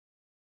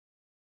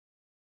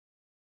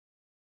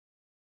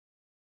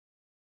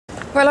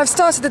Well, I've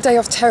started the day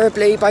off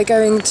terribly by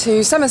going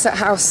to Somerset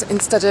House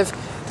instead of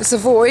the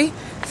Savoy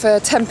for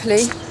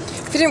Templey.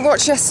 If you didn't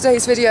watch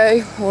yesterday's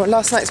video or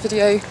last night's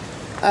video,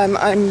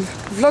 I'm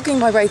vlogging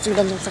my way through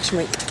London Fashion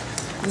Week.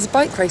 There's a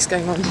bike race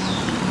going on.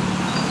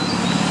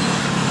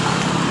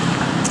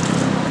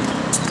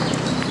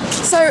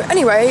 So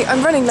anyway,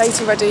 I'm running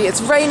late already.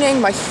 It's raining,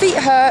 my feet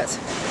hurt.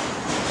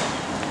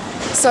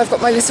 So I've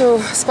got my little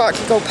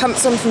sparkly gold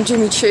pumps on from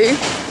Jimmy Choo,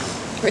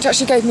 which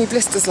actually gave me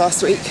blisters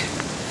last week.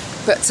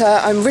 But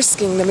I'm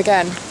risking them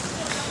again.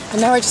 And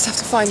now I just have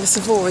to find the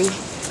Savoy.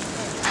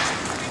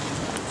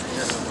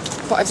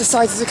 But I've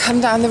decided to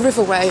come down the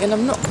riverway and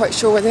I'm not quite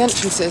sure where the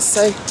entrance is.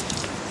 So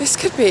this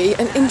could be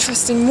an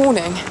interesting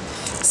morning.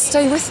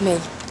 Stay with me.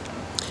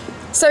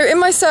 So in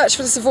my search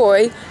for the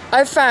Savoy,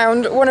 I've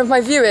found one of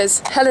my viewers,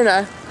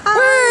 Helena.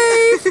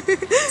 Wave!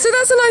 So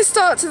that's a nice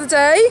start to the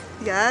day.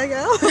 Yeah.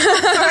 I'm so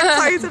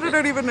excited, I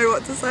don't even know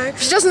what to say.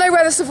 She doesn't know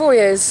where the Savoy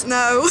is.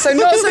 No. So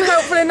not so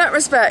helpful in that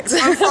respect.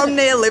 I'm from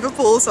near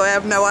Liverpool, so I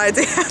have no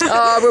idea.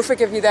 Oh, we'll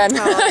forgive you then.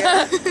 Oh,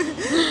 yeah.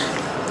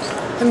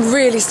 I'm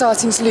really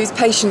starting to lose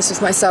patience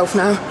with myself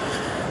now.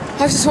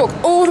 I've just walked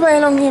all the way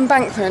along the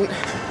embankment,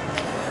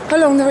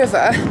 along the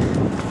river,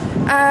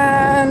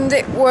 and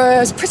it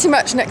was pretty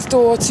much next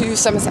door to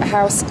Somerset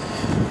House.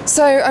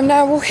 So I'm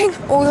now walking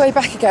all the way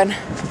back again.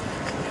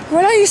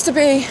 When I used to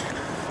be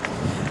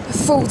a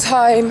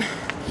full-time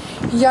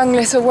young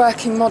little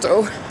working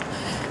model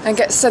and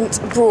get sent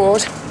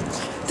abroad,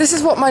 this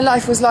is what my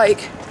life was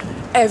like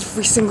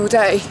every single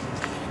day.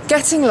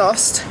 Getting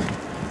lost,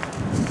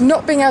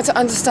 not being able to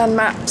understand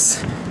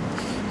maps.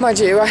 Mind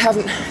you, I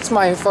haven't, it's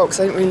my own fault because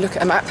I didn't really look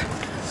at a map.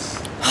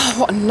 Oh,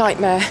 what a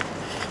nightmare.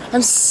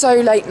 I'm so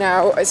late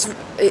now, it's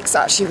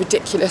actually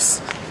ridiculous.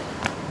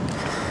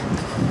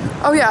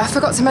 Oh yeah, I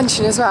forgot to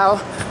mention as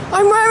well,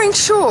 I'm wearing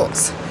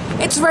shorts.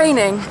 It's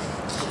raining.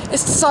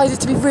 It's decided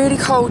to be really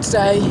cold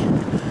today.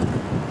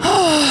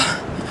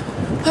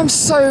 Oh, I'm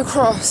so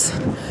cross.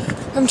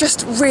 I'm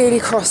just really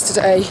cross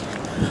today.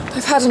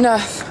 I've had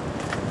enough.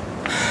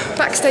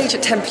 Backstage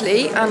at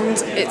Templey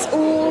and it's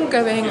all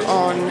going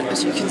on,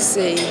 as you can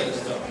see.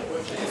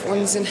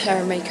 Everyone's in hair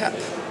and makeup.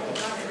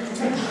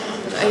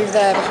 Over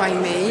there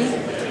behind me,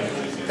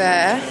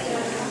 there,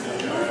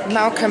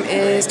 Malcolm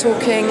is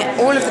talking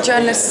all of the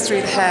journalists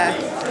through the hair,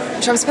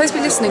 which I'm supposed to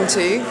be listening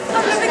to.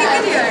 I'm having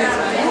a video!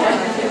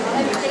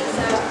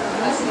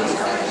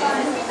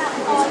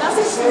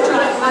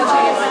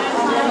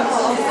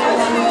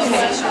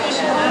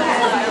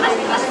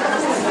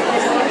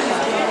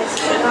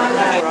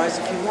 Rise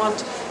if you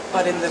want,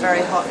 but in the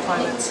very hot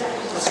climates,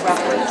 just wrap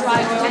it.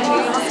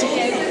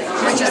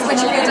 Which have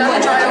you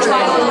done? Dry oil?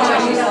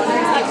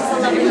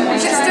 You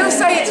should still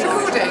say it's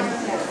recording.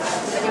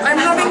 I'm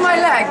having my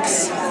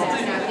legs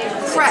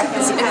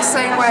prepped in the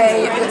same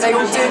way that they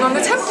were doing on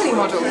the Templey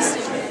models.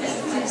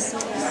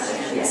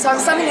 So I'm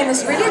standing in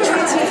this really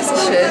attractive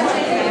position,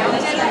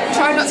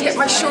 trying not to get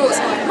my shorts.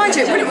 Mind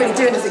you, it wouldn't really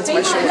do anything to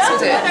my shorts,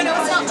 would it? I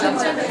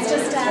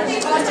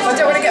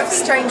don't want to get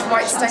strange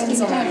white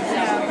stains on them.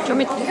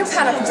 You can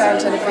pan up and down,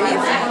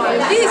 Genevieve.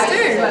 Please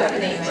do.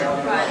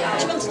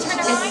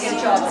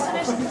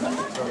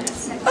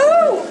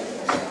 Oh!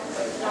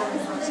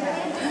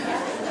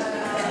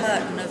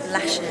 Curtain of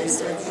lashes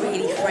sort of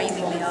really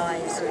framing the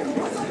eyes,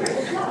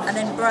 and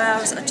then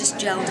brows are just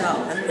gelled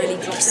up and really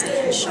glossy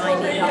and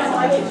shiny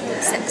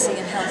and sexy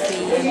and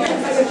healthy and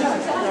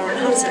Lauren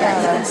Hutton.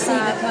 You can see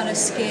the kind of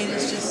skin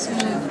is just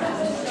sort of,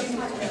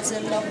 it's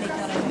a lovely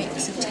kind of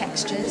mix of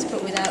textures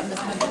but without the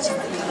kind of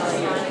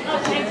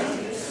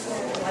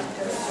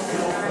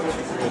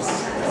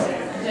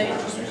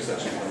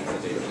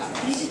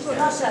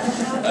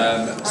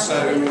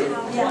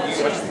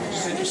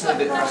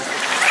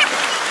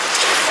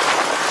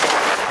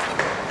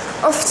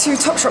Off to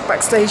Topshop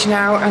backstage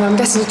now, and I'm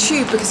getting a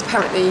tube because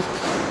apparently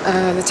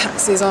the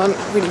taxis aren't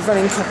really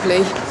running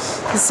properly.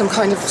 There's some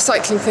kind of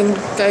cycling thing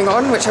going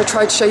on, which I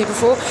tried to show you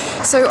before.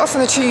 So off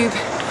on the tube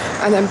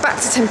and then back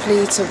to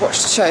Templey to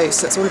watch the show,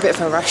 so it's all a bit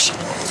of a rush.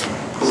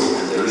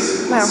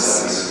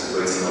 Mouse.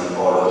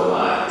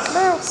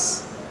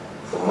 Mouse.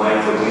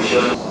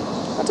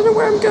 I don't know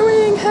where I'm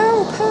going.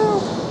 Help,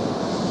 help.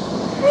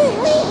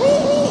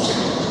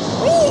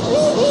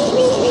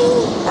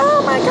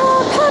 Oh my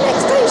god, panic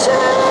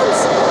stations!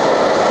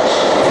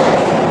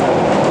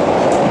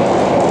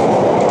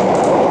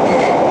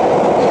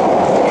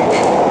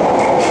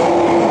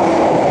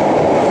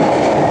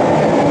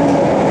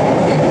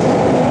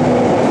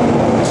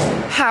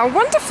 How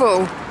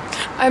wonderful!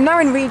 I'm now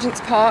in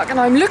Regent's Park and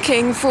I'm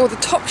looking for the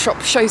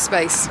Topshop show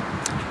space.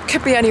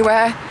 Could be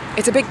anywhere,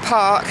 it's a big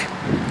park.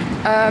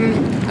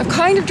 I've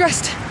kind of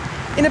dressed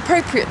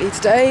inappropriately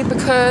today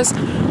because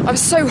I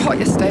was so hot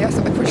yesterday. I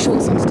thought I'd put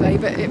shorts on today,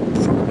 but it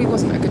probably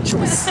wasn't a good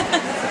choice.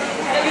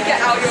 Let me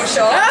get out your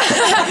shot.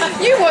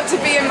 You want to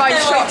be in my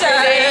shot,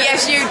 really?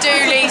 Yes, you do,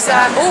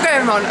 Lisa. All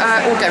going on.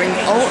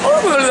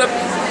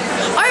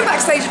 I'm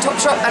backstage at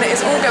Topshop and it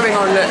is all going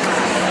on. Look.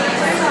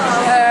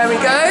 There we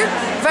go.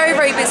 Very,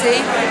 very busy.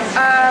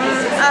 And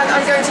I'm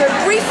I'm going to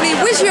briefly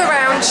whiz you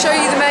around, show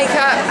you the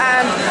makeup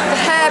and the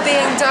hair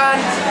being done,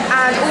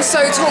 and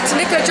also talk to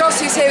Nicola Joss,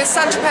 who's here with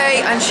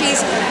Saint-Tropez, and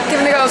she's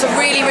giving the girls a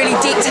really, really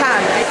deep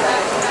tan.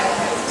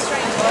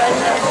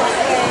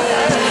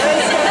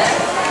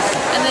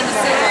 And then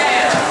the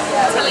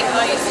telling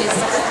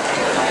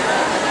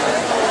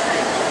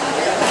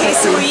Okay,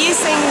 so we're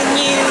using the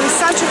new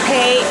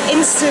Saint-Tropez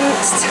Instant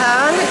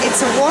Tan.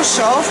 It's a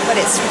wash-off, but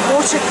it's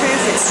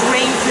waterproof, it's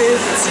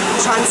rainproof, it's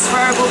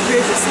transferable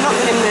proof, it's not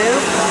going to move.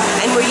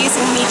 And we're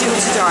using medium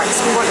to dark, so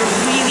we want a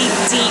really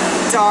deep,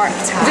 dark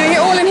tan. Doing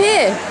it all in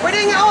here? We're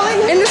doing it all in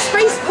here. In the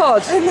space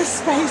pod? In the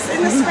space tan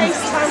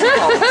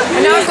pod.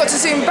 And now I've got to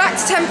zoom back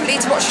to Temperley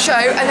to watch the show,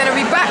 and then I'll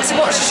be back to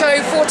watch the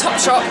show for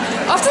Topshop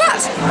after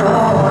that.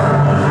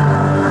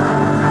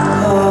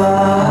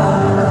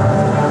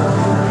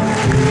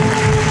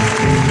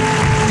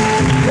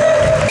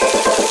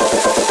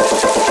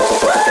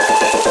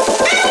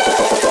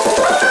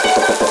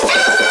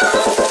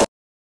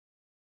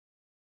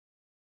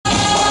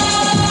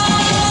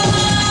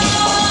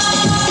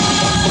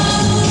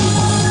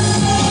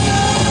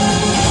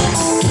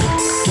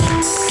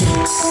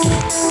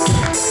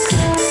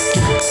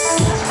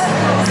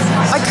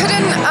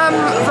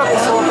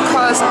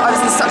 I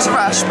was in such a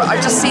rush, but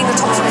I've just seen the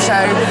Topshop show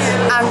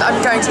and I'm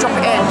going to drop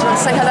it in. Do you want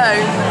to say hello?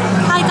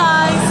 Hi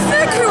guys.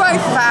 Look who I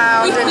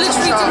found. We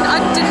literally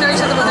didn't know each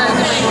other were going,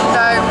 did we?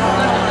 No.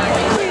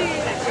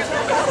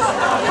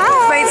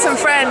 Made some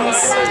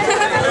friends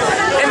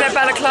in their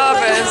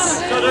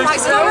balaclavas.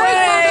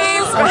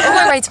 On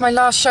my way to my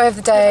last show of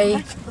the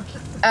day,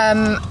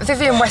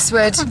 Vivienne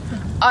Westwood.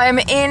 I am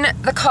in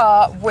the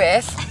car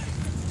with...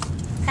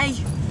 Hey.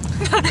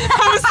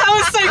 that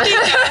was so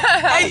cute.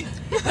 Hey.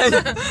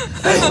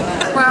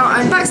 Well,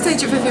 I'm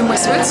backstage at Vivienne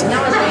Westwood to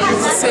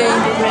see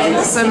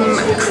some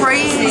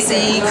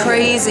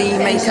crazy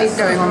makeup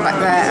going on back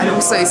there, and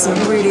also some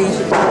really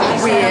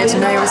weird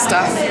nail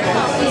stuff.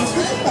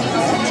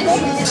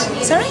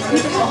 Sorry?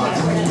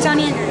 Down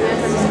here.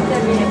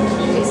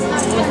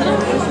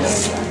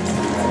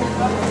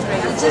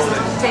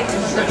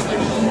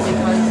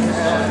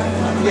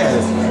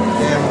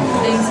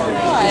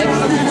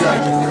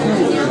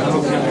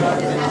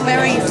 Where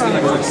are you from?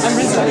 I'm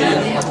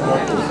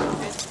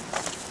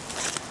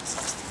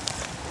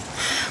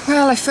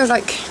Well, I feel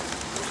like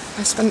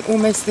I spent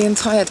almost the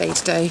entire day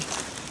today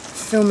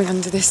filming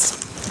under this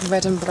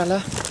red umbrella,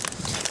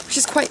 which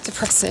is quite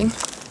depressing.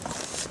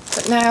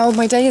 But now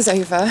my day is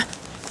over,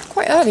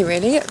 quite early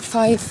really, at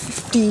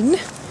 5:15,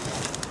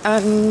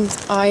 and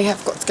I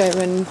have got to go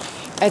and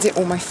edit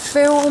all my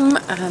film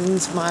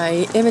and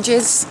my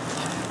images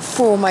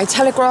for my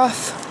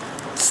Telegraph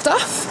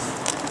stuff,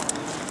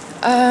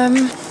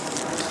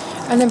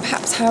 and then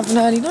perhaps have an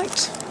early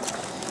night.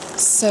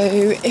 So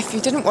if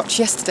you didn't watch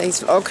yesterday's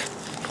vlog,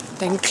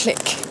 then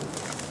click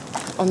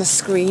on the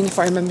screen if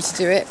I remember to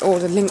do it, or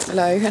the link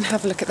below, and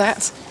have a look at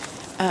that,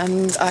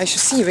 and I shall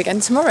see you again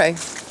tomorrow.